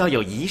才倒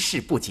有一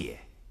事不解。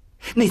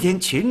那天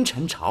群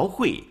臣朝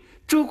会，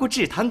朱国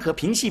治弹劾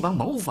平西王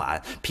谋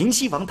反，平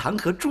西王弹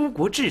劾朱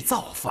国治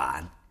造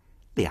反，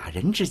俩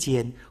人之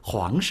间，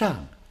皇上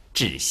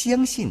只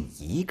相信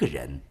一个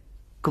人。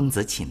公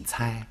子请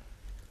猜，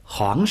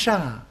皇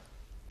上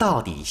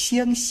到底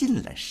相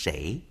信了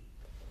谁？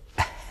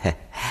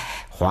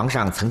皇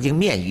上曾经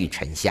面谕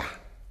臣下，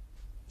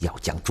要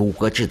将朱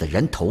国治的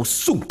人头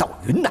送到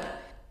云南。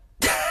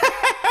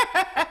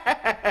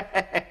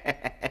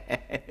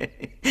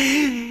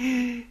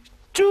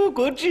朱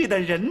国治的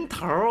人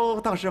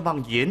头倒是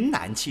往云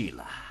南去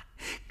了，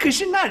可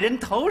是那人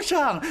头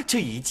上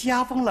却已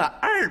加封了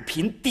2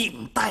品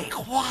顶戴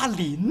花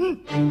翎。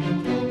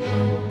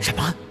什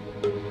么？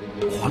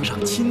皇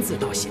上亲自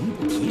到刑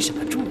部提审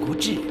了朱国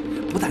治，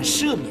不但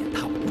赦免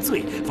他无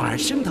罪，反而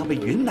升他为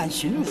云南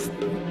巡抚。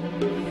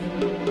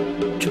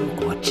朱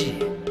国治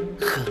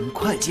很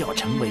快就要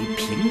成为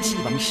平西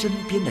王身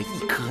边的一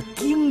颗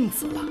钉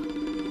子了。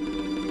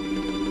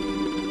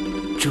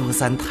朱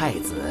三太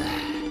子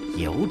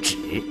有旨，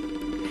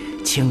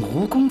请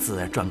吴公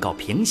子转告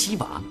平西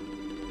王，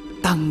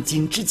当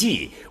今之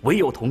计，唯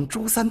有同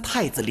朱三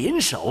太子联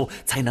手，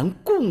才能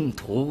共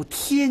图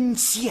天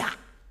下。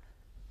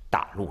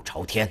大路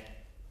朝天，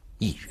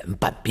一人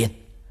半边，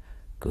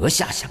阁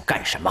下想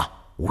干什么？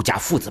吴家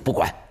父子不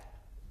管。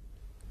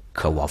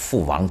可我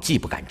父王既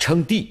不敢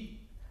称帝，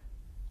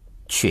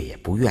却也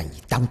不愿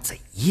意当贼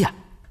呀。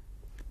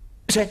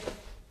谁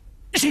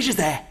是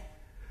贼？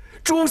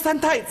朱三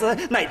太子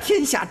乃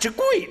天下之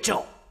贵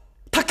胄，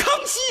他康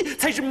熙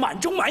才是满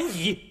中满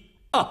乙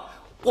啊！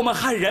我们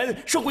汉人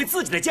收回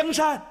自己的江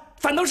山，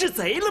反倒是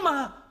贼了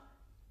吗？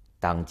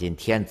当今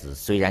天子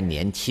虽然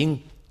年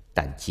轻，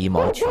但鸡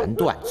毛全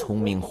断，聪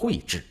明慧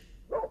智，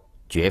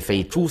绝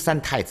非朱三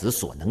太子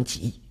所能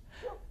及。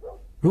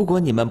如果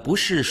你们不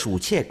是鼠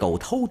窃狗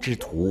偷之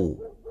徒，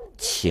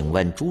请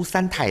问朱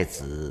三太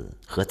子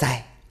何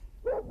在？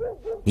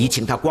你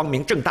请他光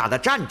明正大的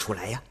站出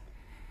来呀！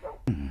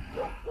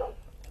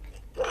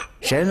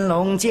神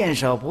龙见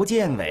首不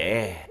见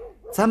尾，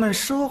咱们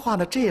说话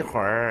的这会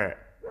儿，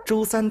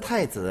朱三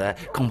太子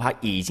恐怕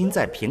已经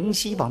在平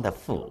西王的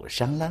府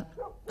上了。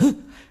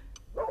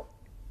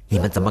你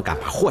们怎么敢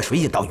把祸水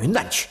引到云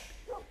南去？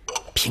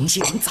平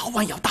西王早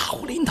晚要大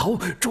祸临头，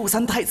朱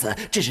三太子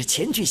只是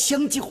前去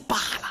相救罢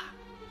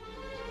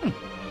了。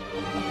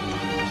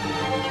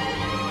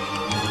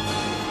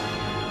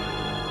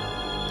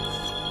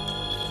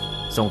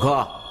宋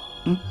科，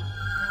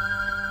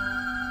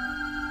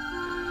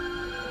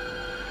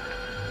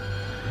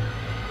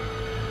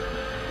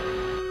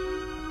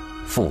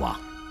父王，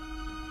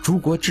朱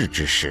国治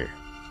之事，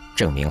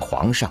证明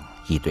皇上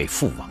已对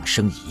父王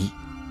生疑，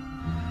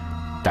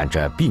但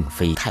这并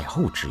非太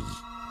后之意。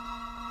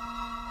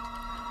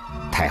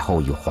太后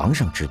与皇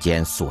上之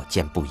间所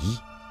见不一，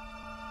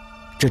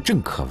这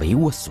正可为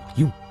我所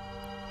用。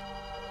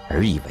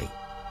而以为，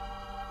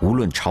无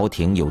论朝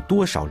廷有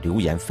多少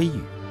流言蜚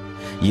语，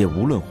也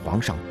无论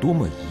皇上多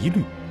么疑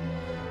虑，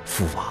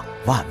父王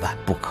万万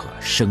不可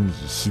生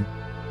疑心。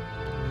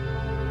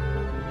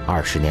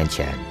20年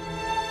前，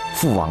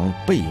父王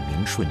背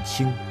明顺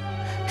清，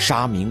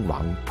杀明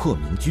王，破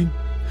明军，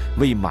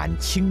为满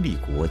清立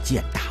国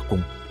建大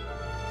功，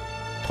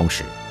同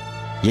时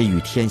也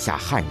与天下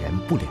汉人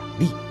不两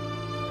立。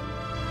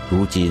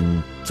如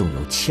今纵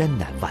有千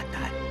难万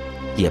难，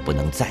也不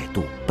能再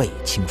度背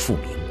清复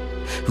明。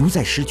如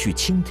再失去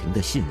清廷的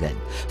信任，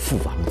父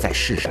王在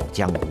世上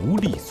将无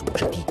立足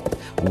之地，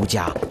吴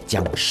家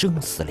将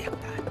生死两难。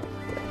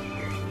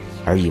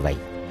而以为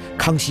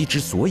康熙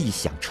之所以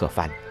想撤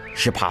藩，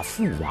是怕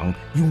父王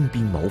拥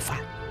兵谋反。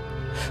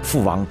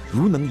父王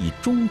如能以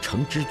忠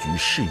诚之举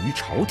示于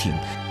朝廷，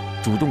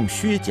主动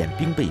削减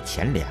兵备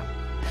钱粮，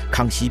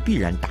康熙必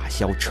然打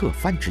消撤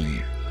藩之意，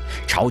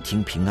朝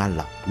廷平安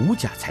了，吴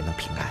家才能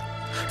平安，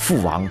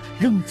父王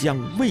仍将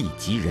位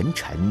极人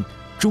臣，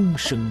终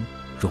生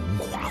荣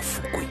华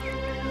富贵。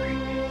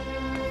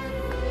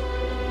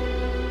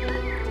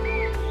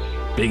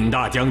禀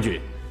大将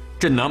军，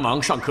镇南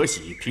王尚可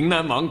喜、平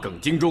南王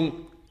耿精忠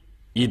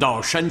已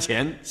到山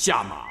前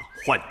下马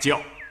换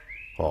轿。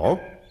哦，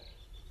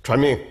传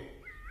命，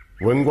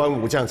文官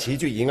武将齐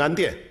聚银安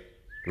殿，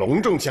隆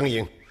重相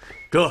迎。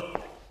这。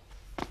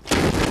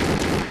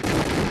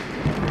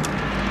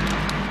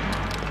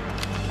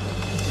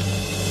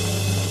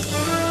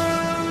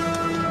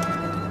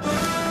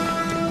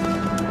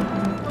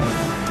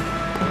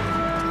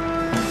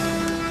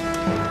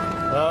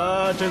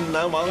镇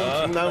南王、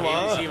平南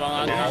王，平西王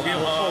啊，我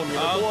候你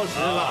们多时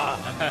了。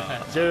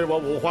今儿我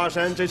五华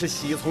山真是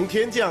喜从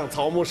天降，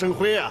草木生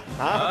辉啊！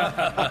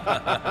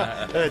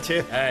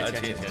请，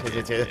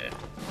请。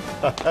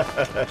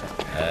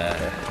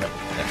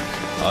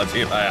好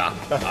气派呀！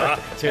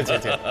请。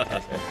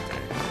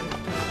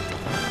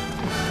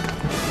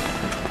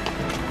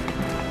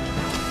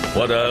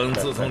我等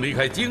自从离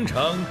开京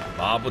城，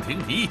马不停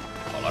蹄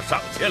跑了上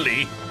千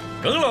里。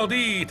耿老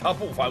弟他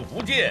不返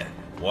福建。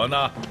我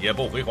呢也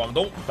不回广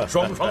东，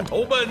双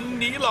投奔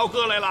你老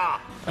哥来了。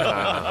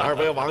二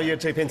位王爷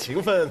这片情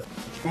分，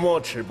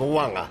莫齿不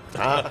忘啊！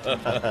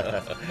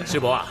师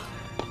伯啊，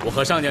我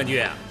和上将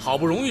军好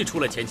不容易出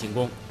了乾清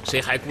宫，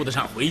谁还顾得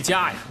上回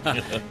家呀？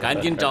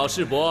赶紧找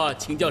师伯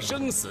请教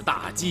生死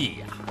大计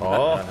呀！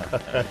哦，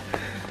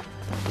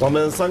我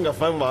们3个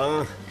藩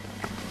王，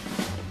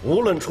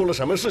无论出了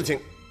什么事情，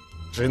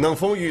只能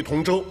风雨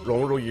同舟，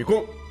荣辱与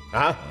共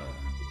啊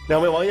！2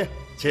位王爷，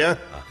请。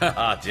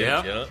请。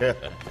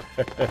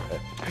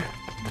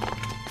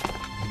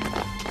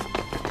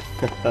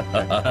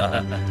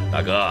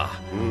大哥，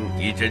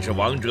你真是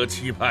王者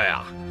气派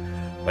啊！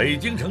北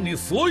京城里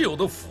所有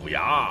的府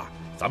衙，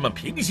咱们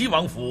平西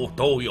王府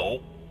都有，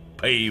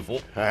佩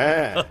服！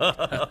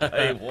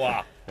佩服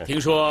啊！听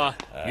说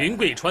云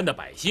贵川的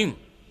百姓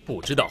不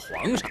知道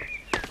皇上，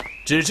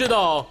只知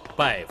道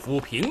拜服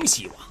平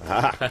西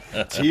王。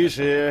其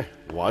实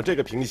我这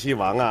个平西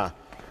王啊，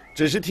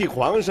只是替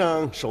皇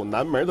上守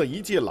南门的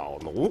一介老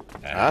奴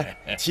啊，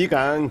岂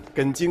敢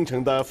跟京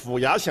城的府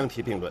衙相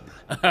提并论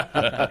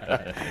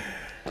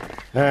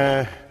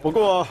呢？不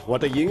过我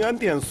这银安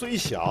殿虽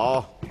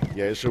小，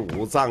也是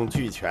五脏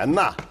俱全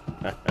呐。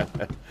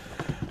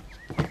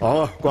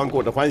哦，光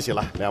顾着欢喜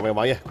了，2位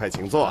王爷快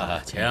请坐。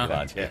请。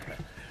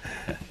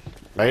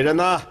美人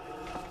呐，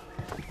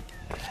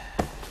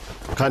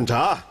看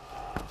茶。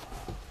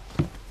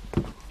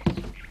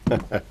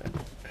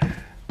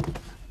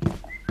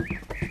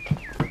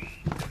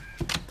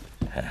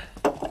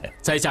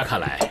在下看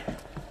来，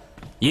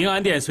银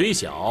安殿虽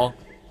小，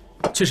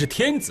却是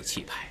天子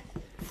气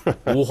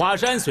派；五华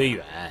山虽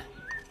远，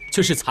却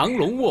是藏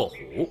龙卧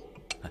虎。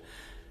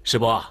师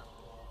伯，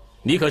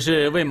你可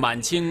是为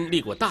满清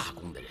立过大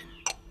功的人。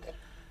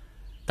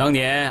当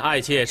年爱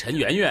妾陈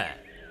圆圆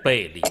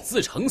被李自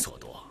成所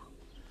夺，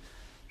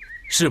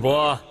师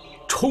伯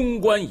冲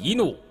冠一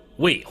怒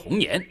为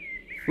红颜，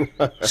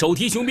手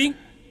提雄兵，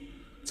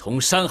从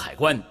山海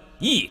关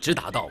一直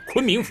打到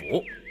昆明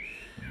府。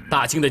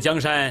大清的江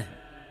山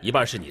一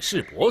半是你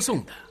师伯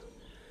送的，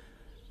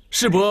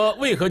师伯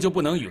为何就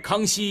不能与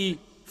康熙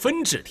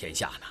分治天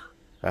下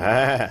呢？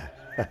哎，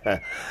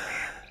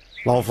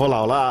老夫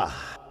老了，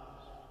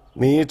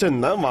你镇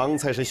南王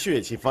才是血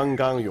气方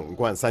刚、勇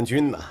冠三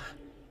军呢。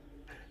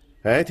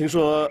哎，听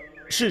说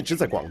世侄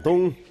在广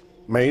东，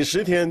每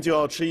10天就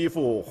要吃一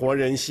副活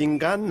人心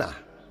肝呢。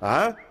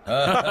啊？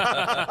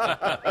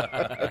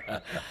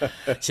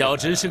小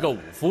侄是个武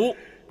夫，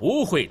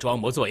不会装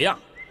模作样，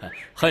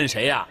恨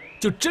谁呀？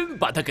就真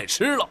把他给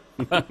吃了。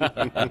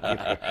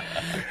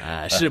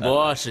师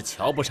伯是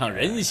瞧不上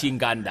人心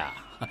肝的，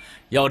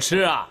要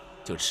吃啊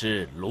就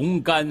吃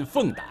龙肝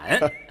凤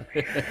胆。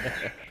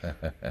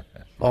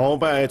鳌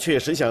拜确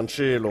实想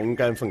吃龙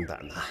肝凤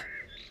胆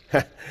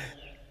呐，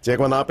结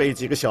果那被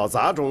几个小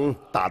杂种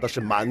打的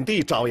是满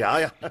地找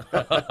牙呀，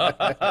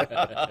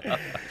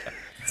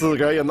自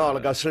个儿也闹了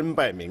个身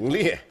败名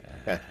裂。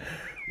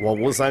我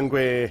吴三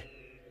桂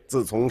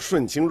自从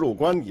顺清入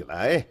关以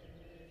来，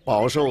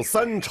饱受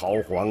3朝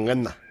皇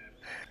恩呐。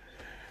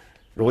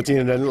如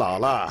今人老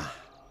了，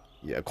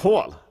也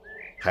阔了，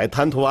还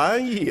贪图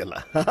安逸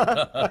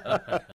了。